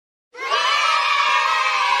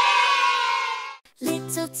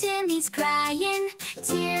So Timmy's crying,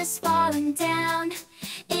 tears falling down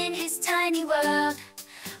in his tiny world,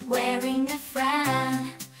 wearing a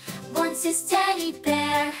frown. Once his teddy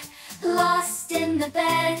bear, lost in the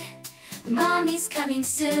bed. Mommy's coming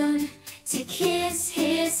soon to kiss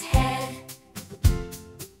his head.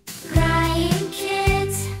 Crying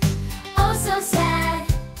kids, oh so sad,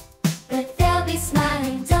 but they'll be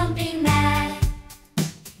smiling, don't be mad.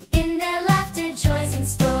 In their laughter, joys in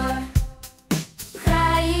store.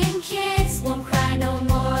 Crying kids won't cry no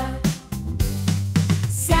more.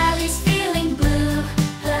 Sally's feeling blue,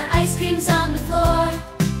 her ice cream's on the floor.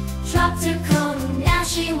 Dropped her cone, now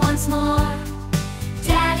she wants more.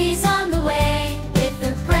 Daddy's on the way with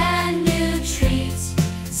a brand new treat.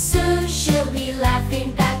 Soon she'll be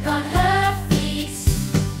laughing back on her feet.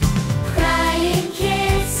 Crying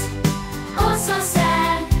kids, oh so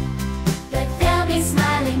sad, but they'll be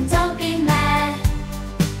smiling, don't be mad.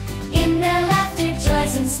 In their laughter,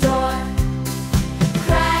 joys in store.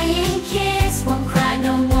 Crying kids won't cry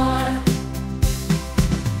no more.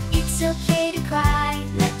 It's okay to cry,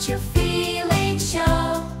 let your feelings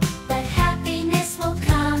show. But happiness will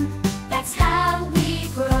come, that's how we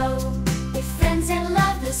grow. With friends and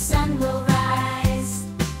love, the sun will rise.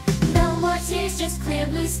 No more tears, just clear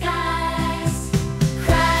blue skies.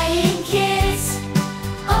 Crying kids,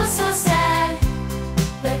 oh so sad,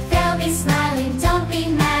 but they'll be smiling, don't be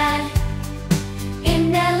mad.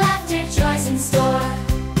 In their laughter, joys in store.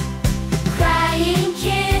 Crying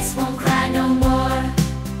kids won't cry no more.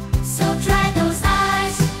 So dry those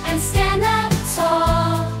eyes and stand up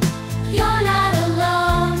tall. You're not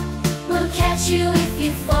alone, we'll catch you if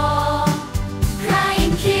you fall.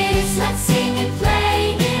 Crying kids, let's sing and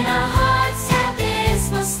play. In our hearts, happiness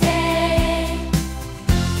will stay.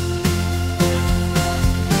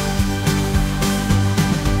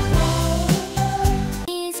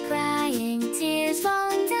 He's crying, tears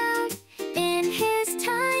falling down in his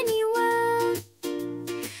tiny world,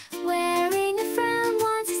 wearing a frown,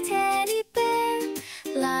 wants his teddy bear,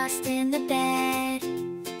 lost in the bed.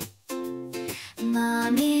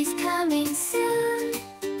 Mommy's coming soon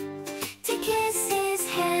to kiss his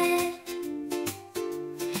head.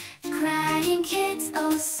 Crying kids,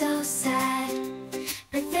 oh so sad,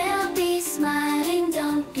 but they'll be smiling,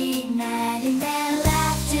 don't be mad. In their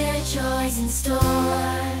laughter, joys in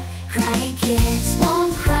store. Crying kids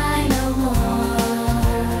won't cry no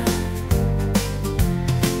more.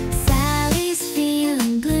 Sally's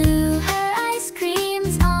feeling blue, her ice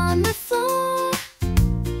cream's on the floor.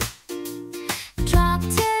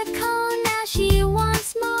 Dropped her cone, now she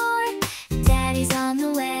wants more. Daddy's on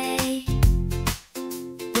the way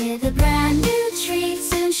with a brand new treat.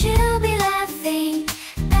 Soon she'll be laughing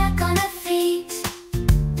back on her feet.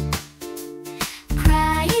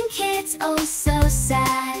 Crying kids, oh so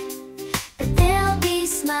sad, but they'll be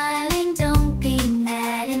smiling, don't be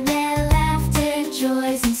mad. In their laughter,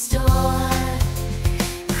 joys in store.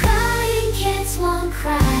 Crying kids won't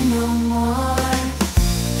cry no more.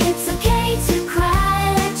 It's okay to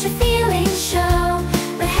cry, let your feelings show.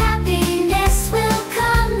 But happiness will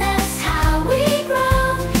come, that's how we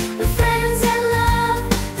grow. With friends and love,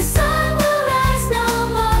 the sun will rise. No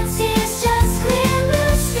more tears, just clear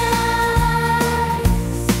blue skies.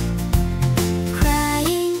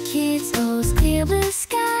 Crying kids, oh clear blue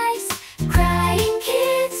skies. Crying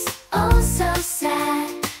kids, oh so sad,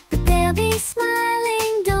 but they'll be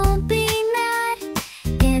smiling, don't be mad.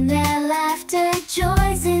 In their laughter,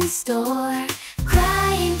 joys in store.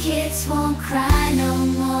 Crying kids won't cry no